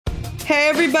Hey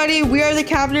everybody, we are the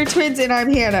Cavinder twins and I'm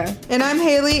Hanna. And I'm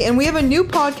Haley, and we have a new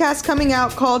podcast coming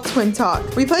out called Twin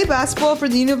Talk. We play basketball for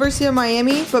the University of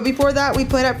Miami, but before that we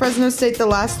played at Fresno State the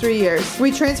last 3 years.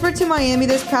 We transferred to Miami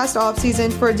this past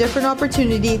offseason for a different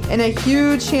opportunity and a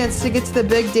huge chance to get to the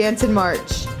big dance in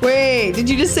March. Wait, did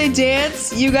you just say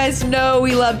dance? You guys know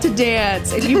we love to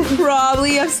dance, and you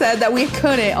probably have said that we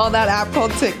couldn't on that app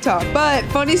called TikTok. But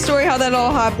funny story how that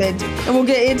all happened, and we'll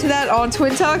get into that on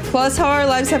Twin Talk, plus how our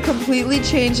lives have completely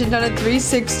changed and done a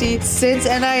 360 since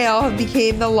NIL have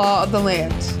became the law of the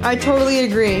land. I totally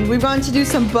agree. We've gone to do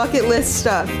some bucket list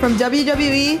stuff. From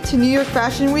WWE to New York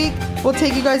Fashion Week, we'll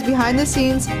take you guys behind the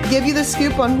scenes, give you the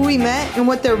scoop on who we met and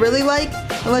what they're really like,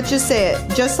 and let's just say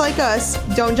it, just like us,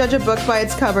 don't judge a book by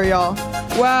its cover, y'all.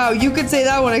 Wow, you could say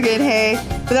that one again, hey.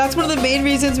 But that's one of the main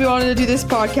reasons we wanted to do this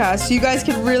podcast, so you guys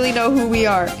can really know who we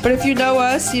are. But if you know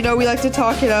us, you know we like to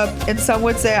talk it up, and some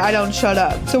would say I don't shut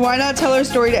up. So why not tell our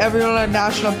story to everyone on a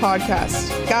national podcast?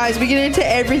 Guys, we get into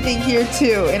everything here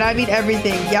too, and I mean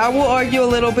everything. Yeah, we'll argue a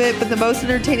little bit, but the most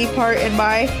entertaining part, in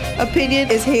my opinion,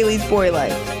 is Haley's boy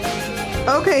life.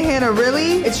 Okay, Hanna,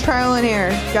 really? It's trial and error.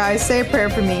 Guys, say a prayer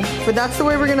for me. But that's the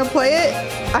way we're gonna play it.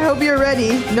 I hope you're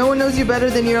ready. No one knows you better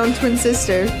than your own twin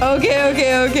sister.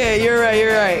 Okay. You're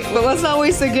right. But let's not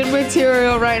waste the good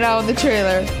material right now in the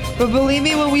trailer. But believe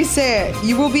me when we say it,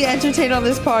 you will be entertained on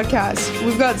this podcast.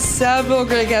 We've got several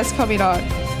great guests coming on,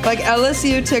 like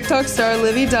LSU TikTok star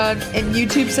Livy Dunn and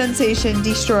YouTube sensation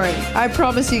Destroying. I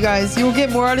promise you guys, you will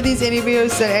get more out of these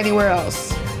interviews than anywhere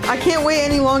else. I can't wait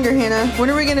any longer, Hanna. When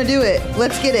are we gonna do it?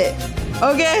 Let's get it.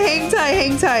 Okay,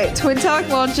 hang tight. Twin Talk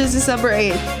launches December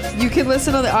 8th. You can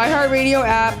listen on the iHeartRadio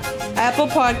app, Apple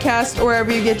Podcast, or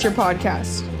wherever you get your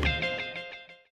podcasts.